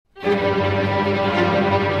If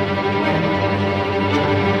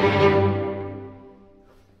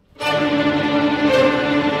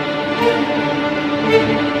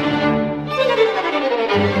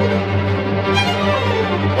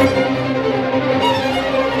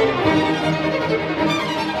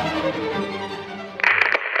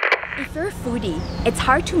you're a foodie, it's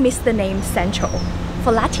hard to miss the name Sancho.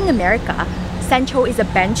 For Latin America, Sancho is a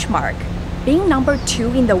benchmark. Being number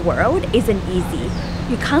 2 in the world isn't easy.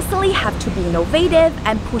 You constantly have to be innovative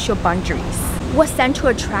and push your boundaries. What Sancho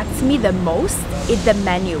attracts me the most is the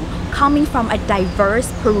menu, coming from a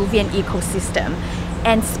diverse Peruvian ecosystem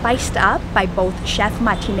and spiced up by both Chef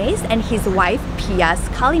Martinez and his wife Pia's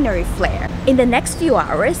culinary flair. In the next few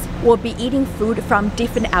hours, we'll be eating food from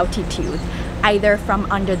different altitudes, either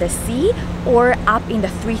from under the sea or up in the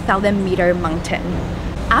 3,000-meter mountain.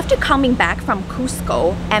 After coming back from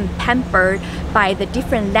Cusco and pampered by the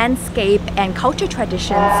different landscape and culture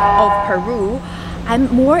traditions of Peru, I'm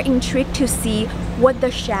more intrigued to see what the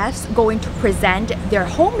chefs going to present their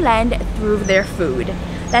homeland through their food.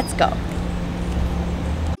 Let's go.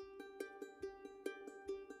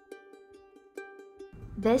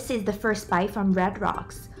 This is the first bite from Red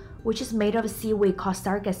Rocks, which is made of seaweed called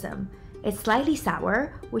sargassum. It's slightly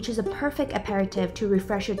sour, which is a perfect aperitif to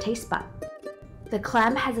refresh your taste bud. The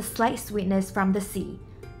clam has a slight sweetness from the sea.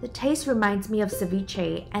 The taste reminds me of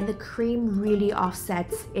ceviche, and the cream really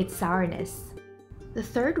offsets its sourness. The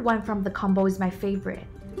third one from the combo is my favorite.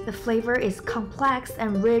 The flavor is complex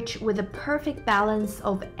and rich with a perfect balance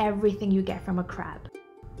of everything you get from a crab.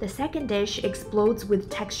 The second dish explodes with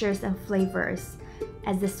textures and flavors,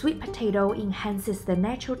 as the sweet potato enhances the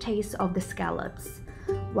natural taste of the scallops,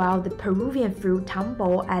 while the Peruvian fruit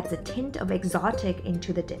tambo adds a tint of exotic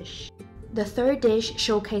into the dish. The third dish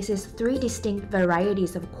showcases 3 distinct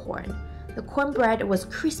varieties of corn. The cornbread was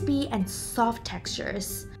crispy and soft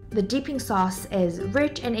textures. The dipping sauce is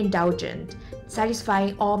rich and indulgent,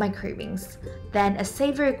 satisfying all my cravings. Then a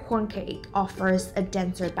savory corn cake offers a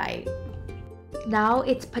denser bite. Now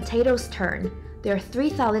it's potatoes' turn. There are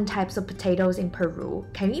 3,000 types of potatoes in Peru.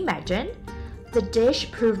 Can you imagine? The dish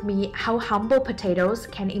proved me how humble potatoes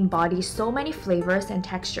can embody so many flavors and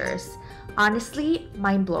textures. Honestly,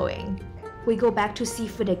 mind-blowing. We go back to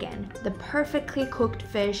seafood again. The perfectly cooked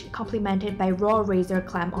fish complemented by raw razor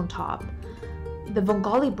clam on top. The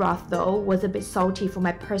vongole broth though was a bit salty for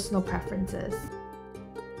my personal preferences.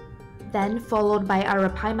 Then followed by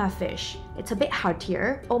arapaima fish. It's a bit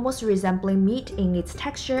heartier, almost resembling meat in its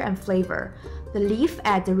texture and flavor. The leaf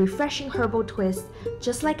adds a refreshing herbal twist,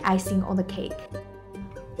 just like icing on the cake.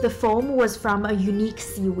 The foam was from a unique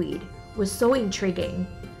seaweed, was so intriguing.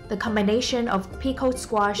 The combination of pickled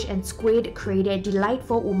squash and squid created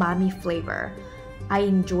delightful umami flavor. I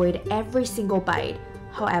enjoyed every single bite.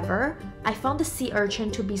 However, I found the sea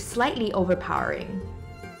urchin to be slightly overpowering.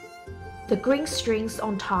 The green strings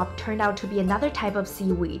on top turned out to be another type of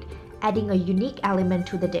seaweed, adding a unique element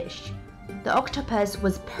to the dish. The octopus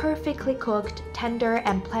was perfectly cooked, tender,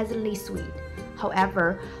 and pleasantly sweet.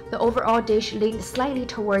 However, the overall dish leaned slightly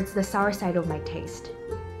towards the sour side of my taste.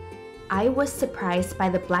 I was surprised by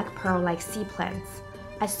the black pearl-like sea plants.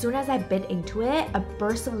 As soon as I bit into it, a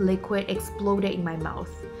burst of liquid exploded in my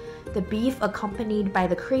mouth. The beef accompanied by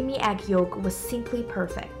the creamy egg yolk was simply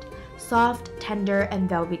perfect, soft, tender, and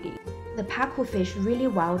velvety. The pacu fish really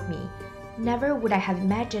wowed me. Never would I have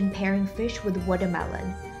imagined pairing fish with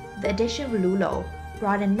watermelon. The addition of lulo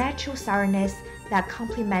brought a natural sourness that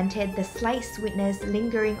complemented the slight sweetness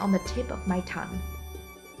lingering on the tip of my tongue.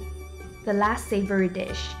 The last savory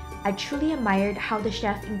dish. I truly admired how the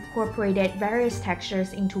chef incorporated various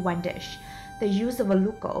textures into one dish. The use of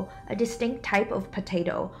aluco, a distinct type of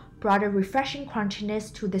potato, brought a refreshing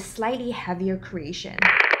crunchiness to this slightly heavier creation.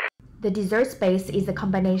 The dessert base is a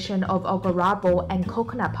combination of algarrobo and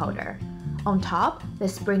coconut powder. On top, they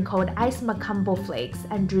sprinkled iced macambo flakes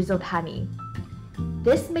and drizzled honey.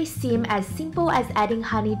 This may seem as simple as adding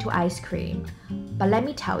honey to ice cream, but let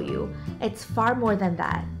me tell you, it's far more than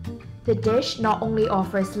that. The dish not only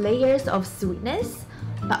offers layers of sweetness,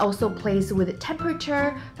 but also plays with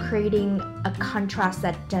temperature, creating a contrast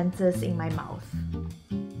that dances in my mouth.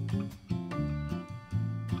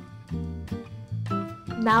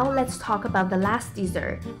 Now let's talk about the last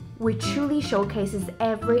dessert, which truly showcases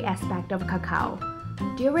every aspect of cacao.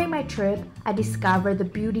 During my trip, I discovered the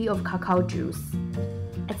beauty of cacao juice.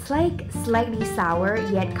 It's like slightly sour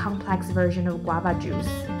yet complex version of guava juice.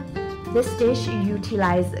 This dish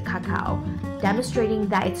utilized cacao, demonstrating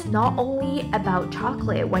that it's not only about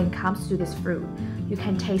chocolate when it comes to this fruit. You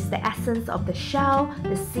can taste the essence of the shell,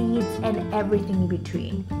 the seeds, and everything in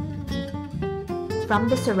between. From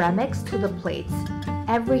the ceramics to the plates,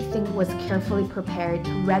 Everything was carefully prepared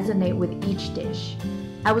to resonate with each dish.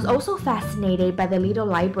 I was also fascinated by the little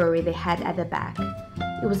library they had at the back.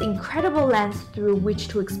 It was an incredible lens through which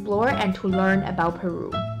to explore and to learn about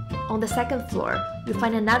Peru. On the second floor, you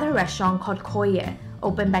find another restaurant called Koye,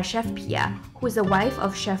 opened by Chef Pia, who is the wife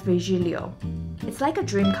of Chef Virgilio. It's like a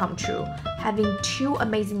dream come true, having two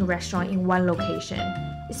amazing restaurants in one location,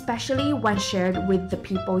 especially when shared with the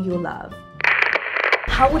people you love.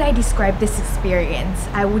 How would I describe this experience?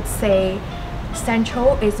 I would say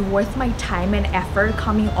Central is worth my time and effort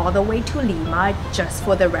coming all the way to Lima just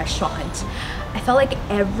for the restaurant. I felt like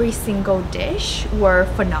every single dish were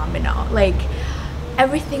phenomenal. Like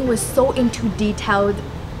everything was so into detail,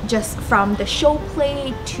 just from the show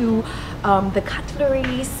plate to the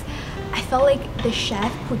cutleries. I felt like the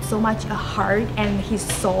chef put so much heart and his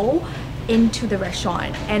soul into the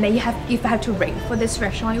restaurant, and if I have to rate for this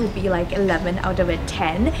restaurant, it would be like 11 out of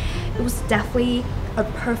 10. It was definitely a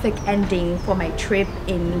perfect ending for my trip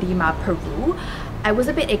in Lima, Peru. I was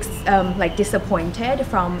a bit disappointed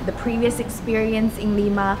from the previous experience in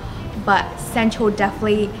Lima, but Central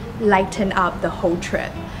definitely lightened up the whole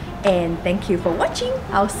trip. And thank you for watching.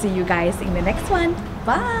 I'll see you guys in the next one.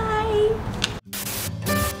 Bye!